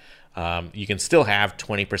that. You can still have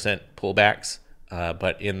 20% pullbacks,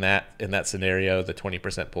 but in that scenario, the 20%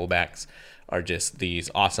 pullbacks are just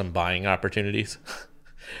these awesome buying opportunities,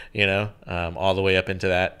 all the way up into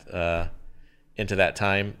that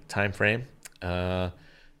time frame. And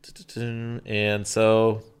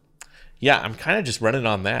so, yeah, I'm kind of just running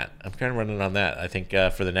on that. I think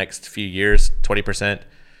for the next few years, 20%,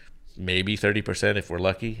 maybe 30% if we're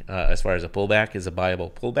lucky, as far as a pullback is a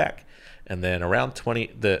buyable pullback. And then around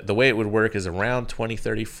the way it would work is around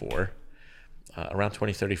 2034.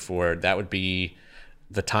 That would be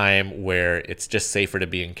the time where it's just safer to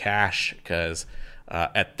be in cash, because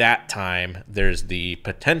at that time there's the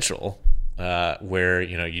potential where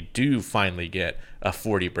you do finally get a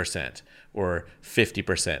 40% or 50%,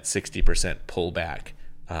 60% pullback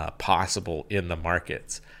possible in the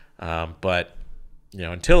markets. But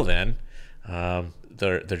until then,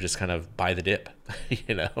 they're just kind of buy the dip,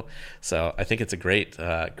 So I think it's a great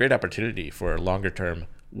opportunity for longer term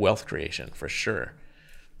wealth creation for sure.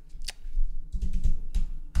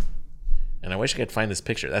 And I wish I could find this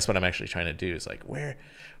picture. That's what I'm actually trying to do. Is like, where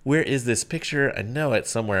is this picture? I know it's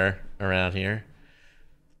somewhere around here.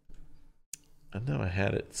 I know I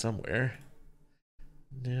had it somewhere.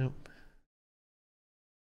 Nope.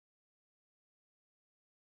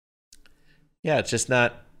 Yeah, it's just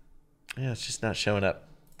not showing up.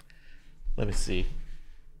 Let me see.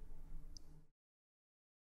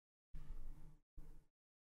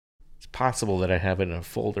 It's possible that I have it in a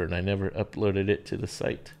folder and I never uploaded it to the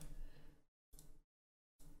site.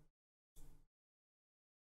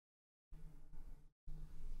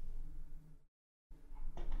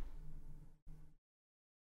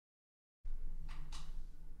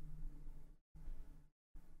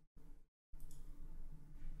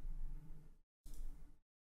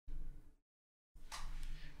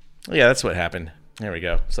 Yeah, that's what happened. There we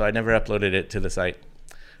go. So I never uploaded it to the site.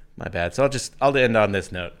 My bad. So I'll end on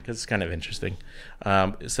this note because it's kind of interesting.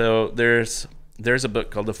 So there's a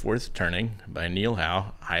book called The Fourth Turning by Neil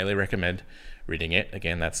Howe. Highly recommend reading it.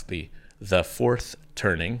 Again, that's the Fourth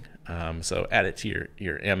Turning. So add it to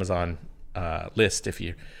your Amazon list if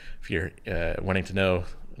you're wanting to know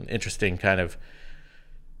an interesting kind of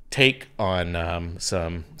take on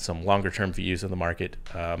some longer term views of the market.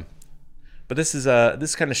 But this is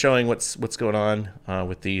kind of showing what's going on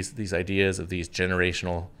with these ideas of these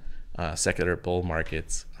generational secular bull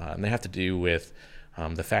markets, and they have to do with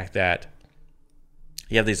the fact that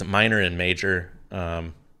you have these minor and major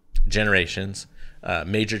generations.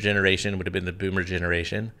 Major generation would have been the boomer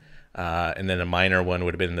generation, and then a minor one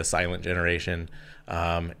would have been the silent generation.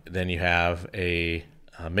 Then you have a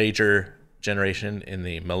major generation in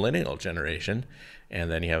the millennial generation,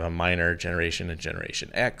 and then you have a minor generation in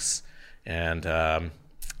Generation X. and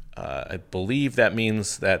I believe that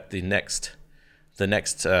means that the next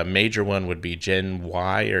major one would be Gen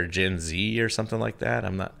Y or Gen Z or something like that.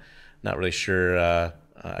 I'm not really sure.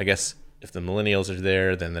 I guess if the millennials are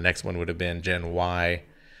there, then the next one would have been Gen Y.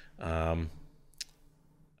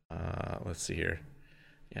 Let's see here.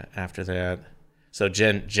 Yeah, after that. So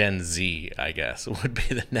Gen Z, I guess, would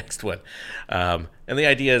be the next one. And the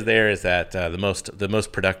idea is that the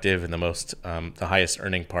most productive and the highest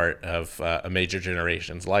earning part of a major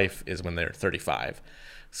generation's life is when they're 35.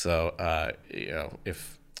 So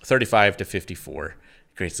if 35 to 54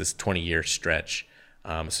 creates this 20-year stretch.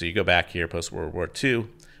 So you go back here post World War II.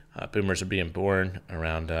 Boomers are being born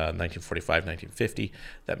around 1945, 1950.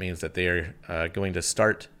 That means that they are going to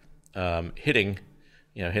start hitting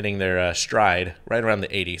their stride right around the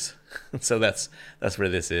 80s. So that's where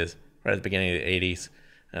this is, right at the beginning of the 80s.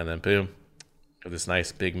 And then boom, this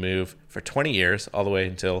nice big move for 20 years, all the way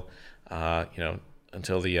until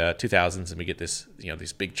until the 2000s, and we get this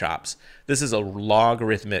these big chops. This is a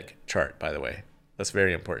logarithmic chart, by the way. That's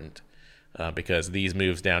very important. Because these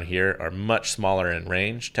moves down here are much smaller in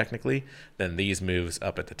range, technically, than these moves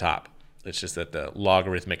up at the top. It's just that the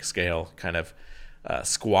logarithmic scale kind of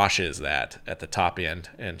squashes that at the top end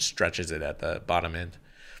and stretches it at the bottom end.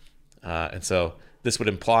 And so this would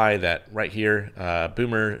imply that right here,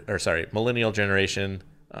 millennial generation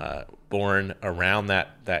born around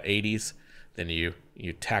that 80s, then you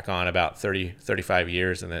tack on about 35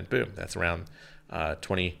 years, and then boom, that's around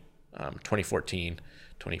 2014.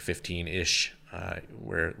 2015-ish,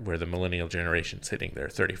 where the millennial generation's hitting their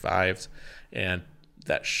 35s, and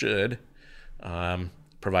that should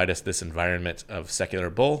provide us this environment of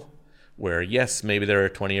secular bull, where yes, maybe there are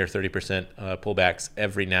 20 or 30% pullbacks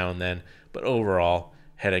every now and then, but overall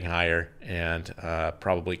heading higher and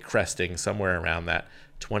probably cresting somewhere around that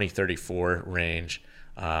 2034 range,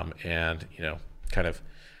 and kind of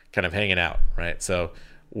hanging out, right? So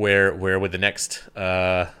where would the next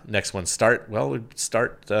one start? Well, it would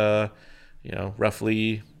start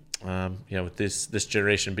roughly with this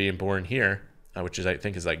generation being born here, which is I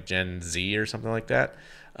think is like Gen Z or something like that.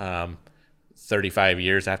 35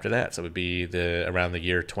 years after that, so it would be around the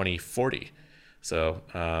year 2040. So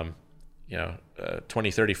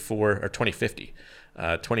 2034 or 2050,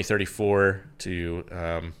 2034 to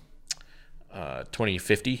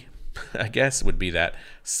 2050, I guess, would be that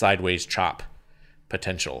sideways chop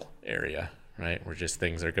potential area, right? Where just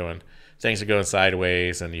things are going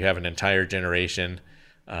sideways, and you have an entire generation,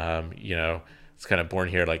 it's kind of born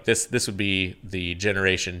here. Like this would be the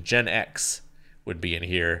generation Gen X would be in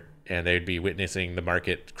here, and they'd be witnessing the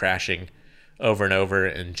market crashing over and over,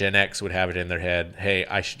 and Gen X would have it in their head, hey,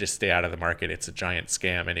 I should just stay out of the market. It's a giant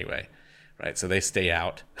scam anyway, right? So they stay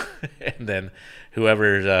out, and then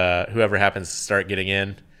whoever happens to start getting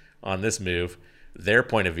in on this move, their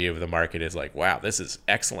point of view of the market is like, wow, this is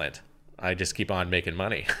excellent. I just keep on making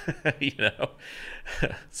money,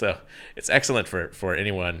 So it's excellent for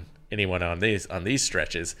anyone on these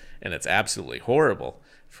stretches, and it's absolutely horrible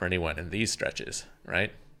for anyone in these stretches,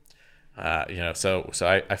 right? So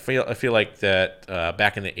I feel like that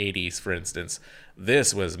back in the 80s, for instance,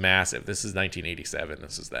 this was massive. This is 1987.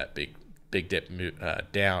 This is that big dip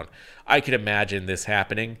down. I could imagine this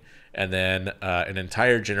happening, and then an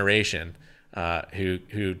entire generation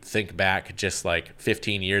who think back just like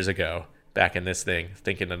 15 years ago, back in this thing,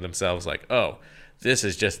 thinking to themselves like, oh, this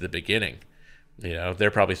is just the beginning. They're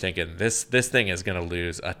probably thinking this thing is going to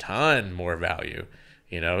lose a ton more value.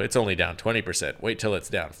 It's only down 20%. Wait till it's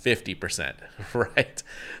down 50%, right?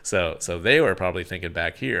 So they were probably thinking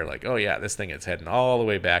back here like, oh yeah, this thing is heading all the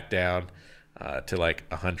way back down to like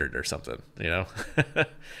 100 or something,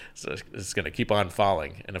 So it's going to keep on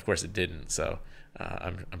falling, and of course it didn't. So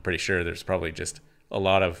I'm pretty sure there's probably just a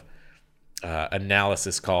lot of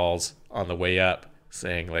analysis calls on the way up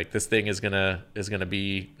saying like this thing is gonna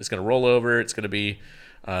roll over. It's gonna be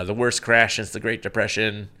the worst crash since the Great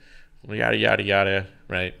Depression, yada yada yada,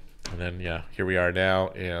 right? And then here we are now,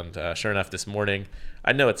 and sure enough, this morning,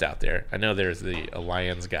 I know it's out there. I know there's the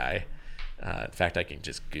Allianz guy. In fact, I can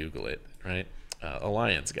just Google it, right?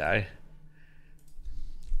 Allianz guy.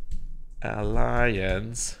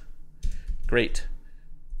 Allianz. Great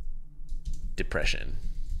Depression.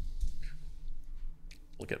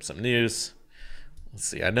 Look up some news. Let's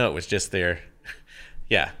see. I know it was just there.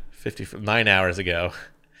 59 hours ago.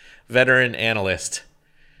 Veteran analyst.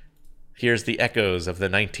 Here's the echoes of the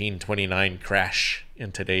 1929 crash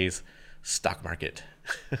in today's stock market.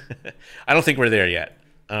 I don't think we're there yet.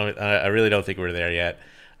 I really don't think we're there yet.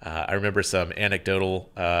 I remember some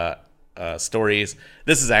anecdotal stories.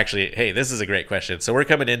 This is a great question. So we're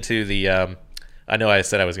coming into the I know I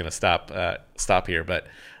said I was going to stop here, but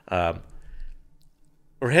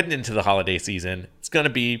we're heading into the holiday season. It's going to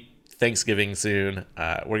be Thanksgiving soon.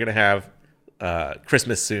 We're going to have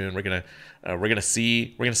Christmas soon. We're gonna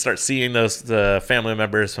start seeing the family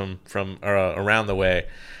members from around the way,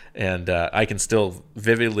 and I can still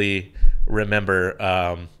vividly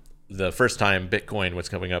remember the first time Bitcoin was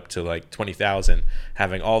coming up to like 20,000,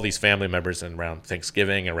 having all these family members around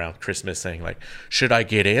Thanksgiving, around Christmas, saying like, "Should I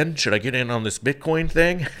get in? Should I get in on this Bitcoin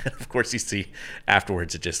thing?" Of course, you see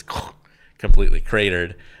afterwards it just completely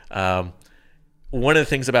cratered. One of the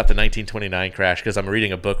things about the 1929 crash, because I'm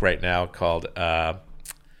reading a book right now called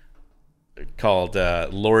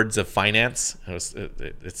Lords of Finance. It's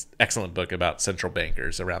an excellent book about central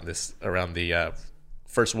bankers around the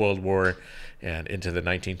First World War and into the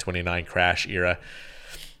 1929 crash era.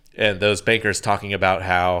 And those bankers talking about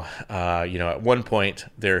how at one point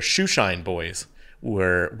their shoeshine boys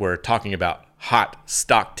were talking about hot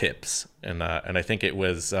stock tips, and I think it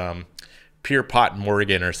was Pierpont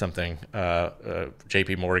Morgan or something,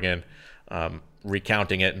 J.P. Morgan,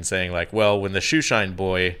 recounting it and saying like, well, when the shoeshine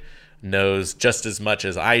boy knows just as much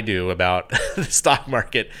as I do about the stock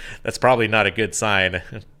market, that's probably not a good sign.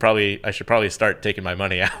 I should probably start taking my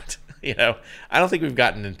money out. I don't think we've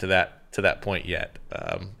gotten into that point yet.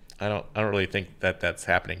 I don't really think that's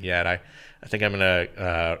happening yet. I think I'm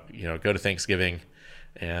gonna go to Thanksgiving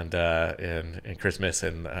and Christmas,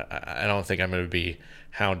 and I don't think I'm gonna be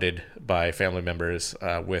hounded by family members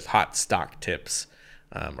with hot stock tips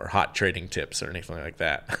or hot trading tips or anything like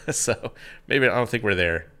that. So maybe I don't think we're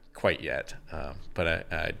there quite yet,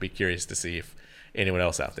 but I'd be curious to see if anyone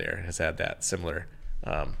else out there has had that similar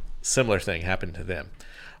thing happen to them.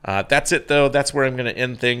 That's it, though. That's where I'm going to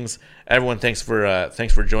end things. Everyone, thanks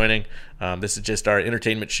for joining. This is just our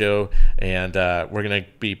entertainment show, and we're going to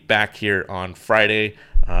be back here on Friday.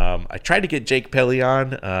 I tried to get Jake Pelly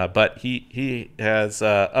on, but he has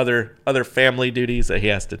other family duties that he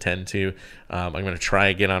has to tend to. I'm going to try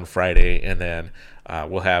again on Friday, and then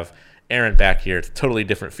we'll have Aaron back here. It's a totally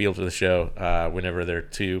different feel to the show whenever there are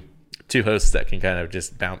two hosts that can kind of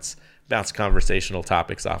just bounce conversational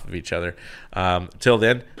topics off of each other. Till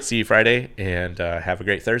then, see you Friday, and have a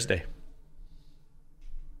great Thursday.